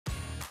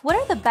What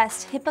are the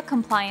best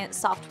HIPAA-compliant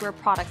software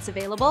products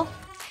available?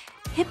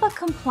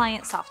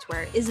 HIPAA-compliant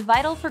software is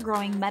vital for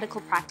growing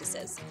medical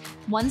practices.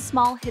 One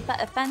small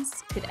HIPAA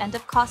offense could end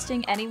up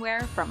costing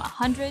anywhere from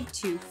 $100,000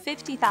 to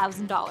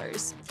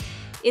 $50,000.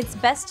 It's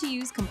best to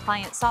use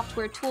compliant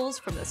software tools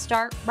from the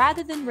start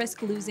rather than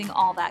risk losing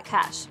all that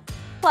cash.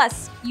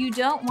 Plus, you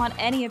don't want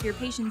any of your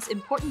patients'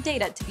 important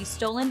data to be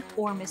stolen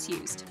or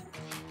misused.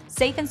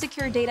 Safe and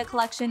secure data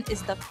collection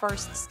is the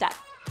first step.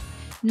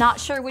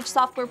 Not sure which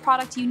software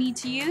product you need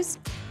to use?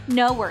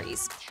 No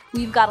worries.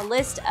 We've got a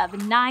list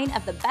of 9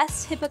 of the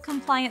best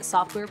HIPAA-compliant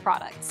software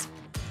products.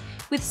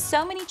 With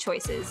so many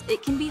choices,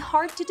 it can be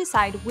hard to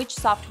decide which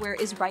software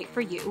is right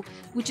for you,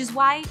 which is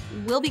why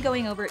we'll be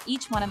going over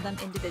each one of them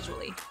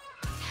individually.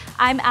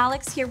 I'm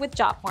Alex here with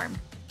Jotform.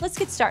 Let's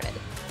get started.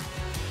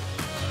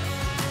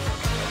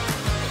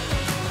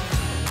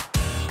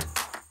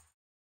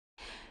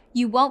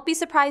 You won't be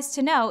surprised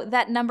to know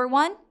that number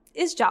 1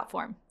 is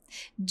Jotform.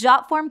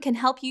 Jotform can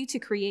help you to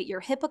create your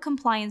HIPAA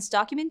compliance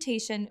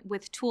documentation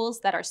with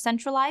tools that are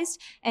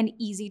centralized and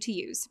easy to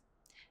use.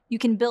 You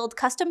can build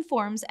custom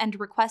forms and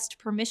request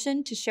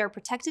permission to share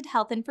protected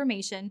health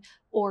information,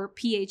 or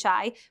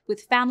PHI,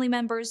 with family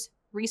members,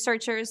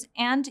 researchers,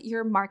 and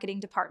your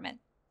marketing department.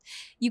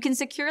 You can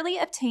securely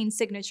obtain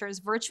signatures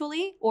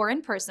virtually or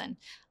in person.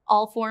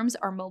 All forms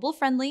are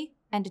mobile-friendly,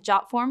 and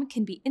Jotform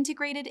can be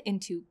integrated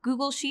into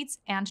Google Sheets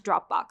and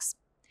Dropbox.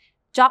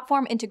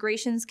 Jotform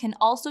integrations can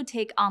also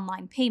take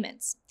online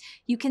payments.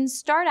 You can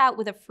start out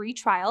with a free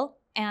trial,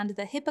 and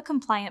the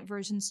HIPAA-compliant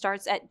version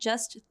starts at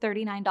just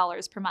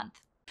 $39 per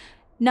month.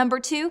 Number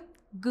 2,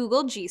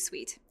 Google G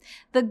Suite.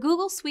 The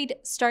Google Suite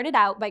started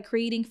out by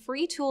creating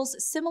free tools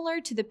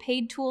similar to the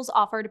paid tools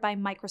offered by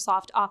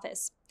Microsoft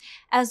Office.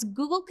 As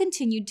Google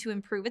continued to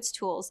improve its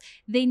tools,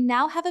 they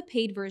now have a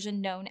paid version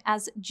known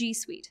as G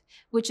Suite,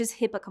 which is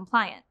HIPAA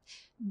compliant.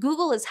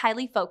 Google is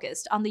highly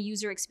focused on the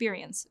user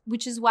experience,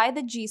 which is why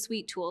the G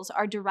Suite tools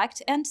are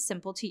direct and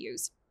simple to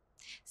use.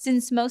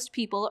 Since most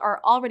people are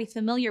already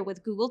familiar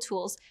with Google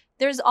tools,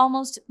 there's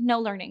almost no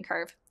learning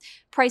curve.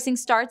 Pricing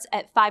starts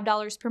at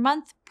 $5 per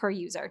month per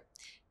user.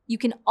 You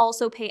can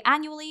also pay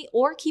annually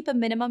or keep a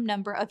minimum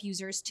number of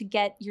users to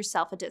get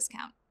yourself a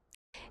discount.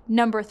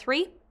 Number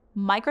 3,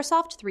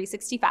 Microsoft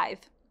 365.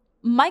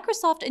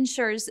 Microsoft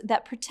ensures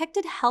that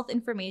protected health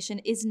information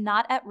is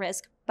not at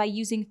risk by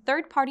using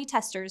third-party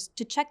testers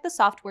to check the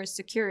software's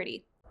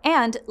security.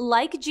 And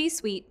like G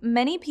Suite,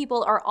 many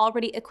people are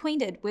already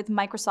acquainted with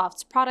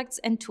Microsoft's products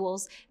and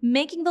tools,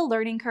 making the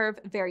learning curve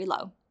very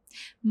low.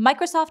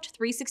 Microsoft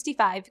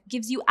 365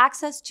 gives you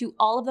access to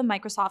all of the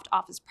Microsoft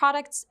Office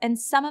products, and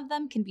some of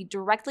them can be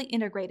directly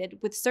integrated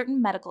with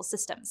certain medical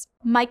systems.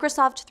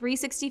 Microsoft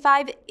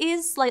 365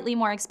 is slightly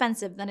more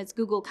expensive than its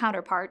Google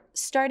counterpart,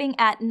 starting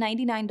at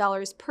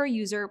 $99 per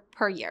user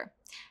per year.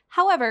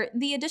 However,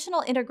 the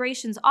additional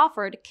integrations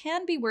offered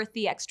can be worth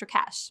the extra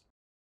cash.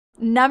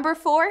 Number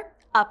 4,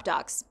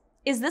 Updox.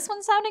 Is this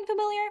one sounding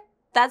familiar?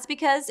 That's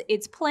because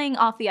it's playing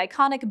off the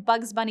iconic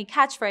Bugs Bunny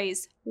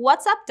catchphrase,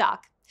 "What's up,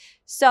 Doc?"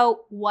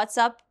 So, what's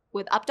up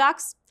with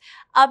Updox?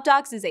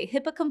 Updox is a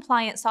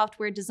HIPAA-compliant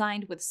software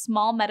designed with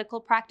small medical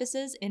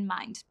practices in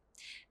mind.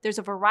 There's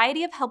a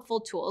variety of helpful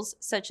tools,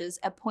 such as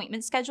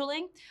appointment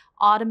scheduling,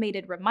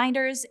 automated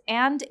reminders,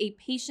 and a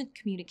patient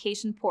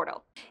communication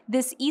portal.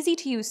 This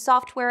easy-to-use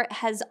software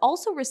has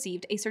also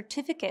received a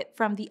certificate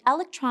from the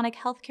Electronic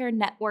Healthcare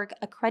Network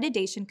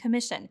Accreditation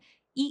Commission,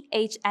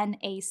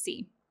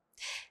 EHNAC.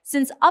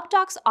 Since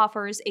Updox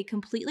offers a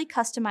completely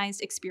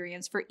customized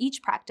experience for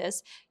each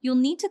practice, you'll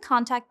need to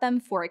contact them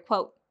for a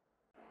quote.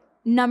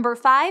 Number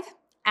 5,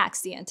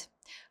 Axcient.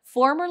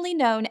 Formerly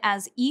known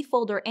as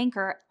eFolder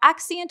Anchor,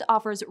 Axcient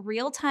offers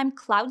real-time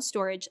cloud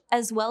storage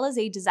as well as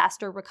a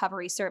disaster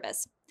recovery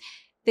service.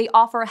 They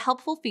offer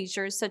helpful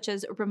features such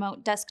as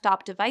remote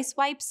desktop device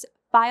wipes,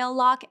 file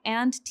lock,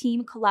 and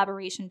team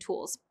collaboration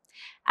tools.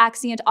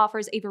 Axcient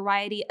offers a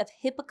variety of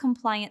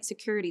HIPAA-compliant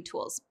security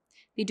tools.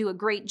 They do a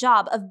great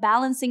job of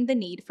balancing the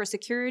need for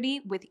security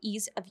with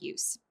ease of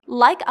use.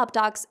 Like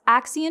Updox,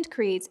 Axcient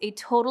creates a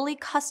totally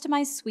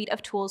customized suite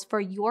of tools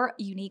for your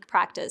unique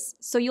practice,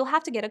 so you'll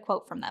have to get a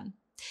quote from them.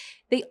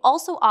 They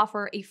also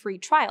offer a free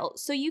trial,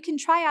 so you can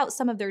try out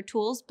some of their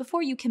tools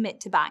before you commit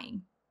to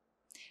buying.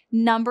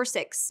 Number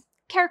 6,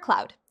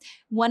 CareCloud.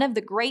 One of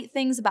the great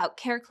things about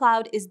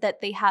CareCloud is that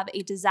they have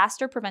a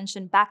disaster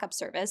prevention backup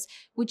service,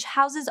 which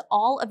houses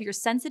all of your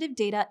sensitive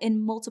data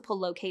in multiple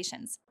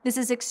locations. This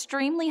is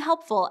extremely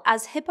helpful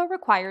as HIPAA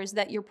requires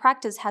that your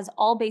practice has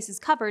all bases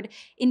covered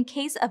in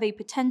case of a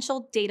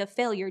potential data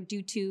failure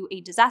due to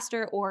a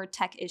disaster or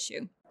tech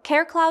issue.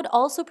 CareCloud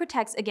also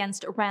protects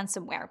against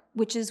ransomware,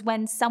 which is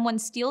when someone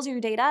steals your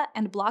data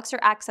and blocks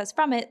your access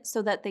from it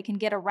so that they can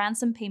get a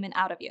ransom payment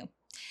out of you.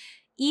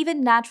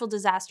 Even natural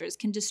disasters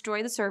can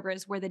destroy the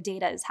servers where the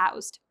data is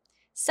housed.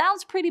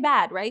 Sounds pretty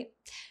bad, right?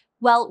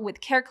 Well,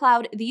 with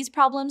CareCloud, these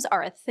problems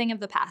are a thing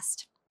of the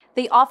past.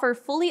 They offer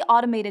fully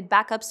automated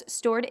backups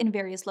stored in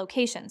various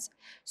locations.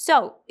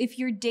 So, if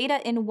your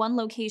data in one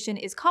location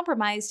is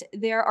compromised,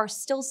 there are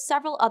still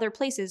several other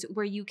places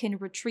where you can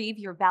retrieve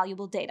your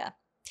valuable data.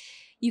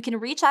 You can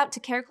reach out to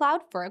CareCloud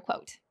for a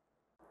quote.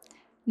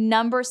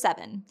 Number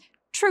 7,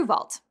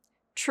 TrueVault.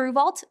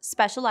 TrueVault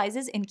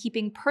specializes in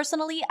keeping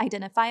personally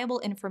identifiable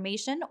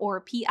information,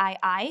 or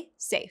PII,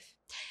 safe.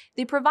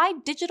 They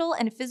provide digital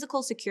and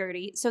physical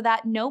security so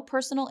that no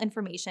personal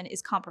information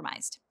is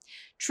compromised.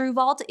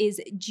 TrueVault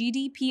is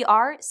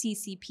GDPR,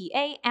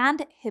 CCPA,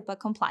 and HIPAA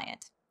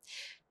compliant.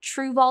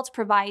 TrueVault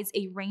provides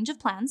a range of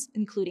plans,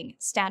 including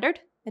Standard,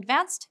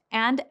 Advanced,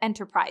 and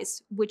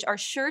Enterprise, which are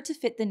sure to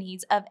fit the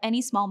needs of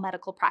any small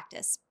medical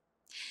practice.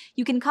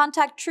 You can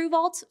contact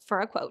TrueVault for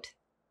a quote.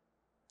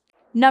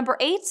 Number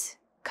 8,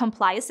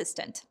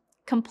 ComplyAssistant.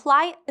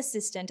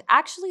 ComplyAssistant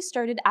actually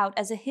started out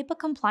as a HIPAA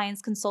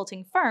compliance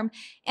consulting firm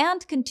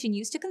and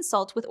continues to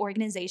consult with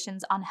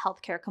organizations on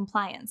healthcare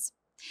compliance.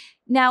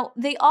 Now,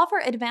 they offer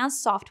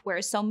advanced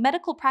software so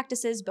medical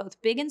practices,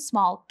 both big and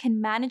small,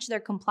 can manage their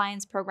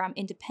compliance program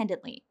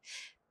independently.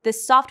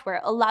 This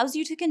software allows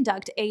you to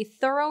conduct a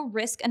thorough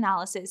risk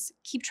analysis,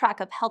 keep track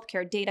of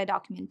healthcare data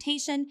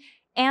documentation,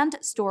 and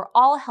store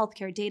all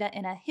healthcare data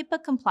in a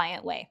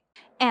HIPAA-compliant way.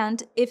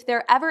 And if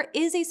there ever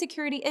is a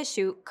security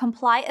issue,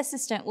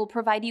 ComplyAssistant will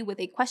provide you with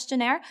a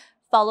questionnaire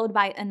followed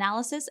by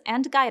analysis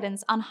and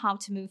guidance on how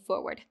to move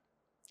forward.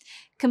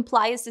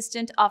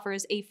 ComplyAssistant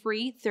offers a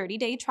free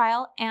 30-day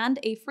trial and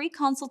a free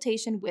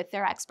consultation with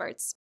their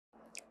experts.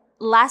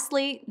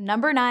 Lastly,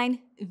 number 9,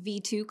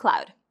 V2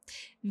 Cloud.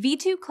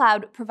 V2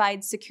 Cloud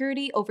provides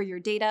security over your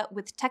data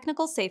with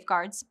technical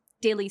safeguards,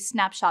 daily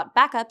snapshot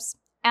backups,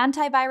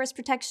 antivirus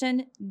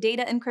protection,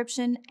 data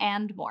encryption,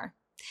 and more.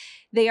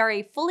 They are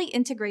a fully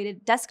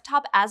integrated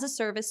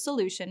desktop-as-a-service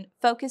solution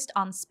focused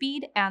on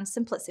speed and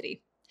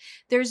simplicity.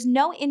 There's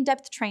no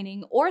in-depth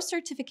training or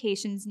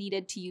certifications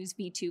needed to use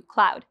V2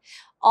 Cloud.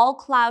 All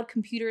cloud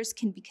computers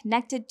can be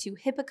connected to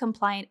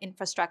HIPAA-compliant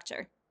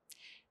infrastructure.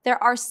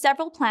 There are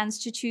several plans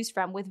to choose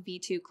from with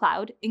V2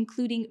 Cloud,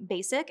 including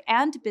basic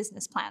and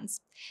business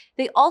plans.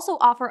 They also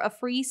offer a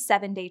free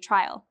 7-day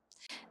trial.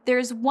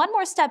 There's one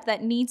more step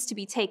that needs to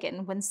be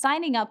taken when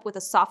signing up with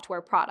a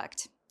software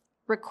product.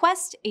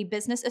 Request a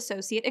Business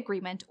Associate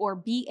Agreement, or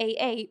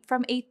BAA,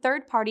 from a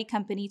third-party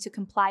company to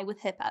comply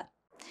with HIPAA.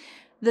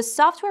 The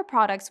software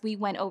products we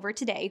went over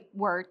today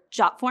were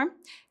Jotform,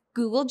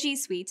 Google G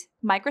Suite,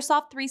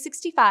 Microsoft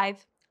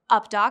 365,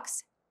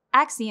 Updox,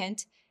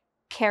 Axcient,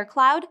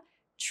 CareCloud,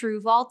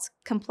 TrueVault,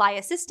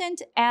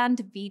 ComplyAssistant,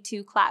 and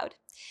V2 Cloud.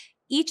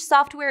 Each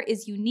software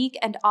is unique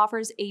and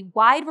offers a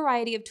wide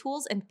variety of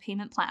tools and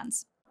payment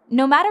plans.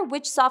 No matter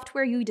which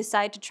software you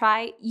decide to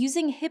try,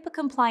 using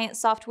HIPAA-compliant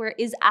software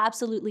is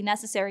absolutely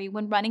necessary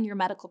when running your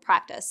medical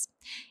practice.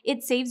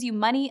 It saves you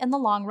money in the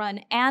long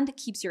run and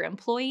keeps your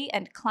employee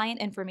and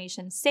client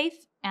information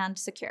safe and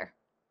secure.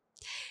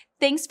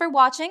 Thanks for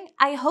watching.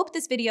 I hope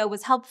this video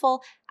was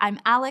helpful.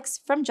 I'm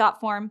Alex from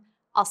Jotform.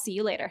 I'll see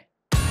you later.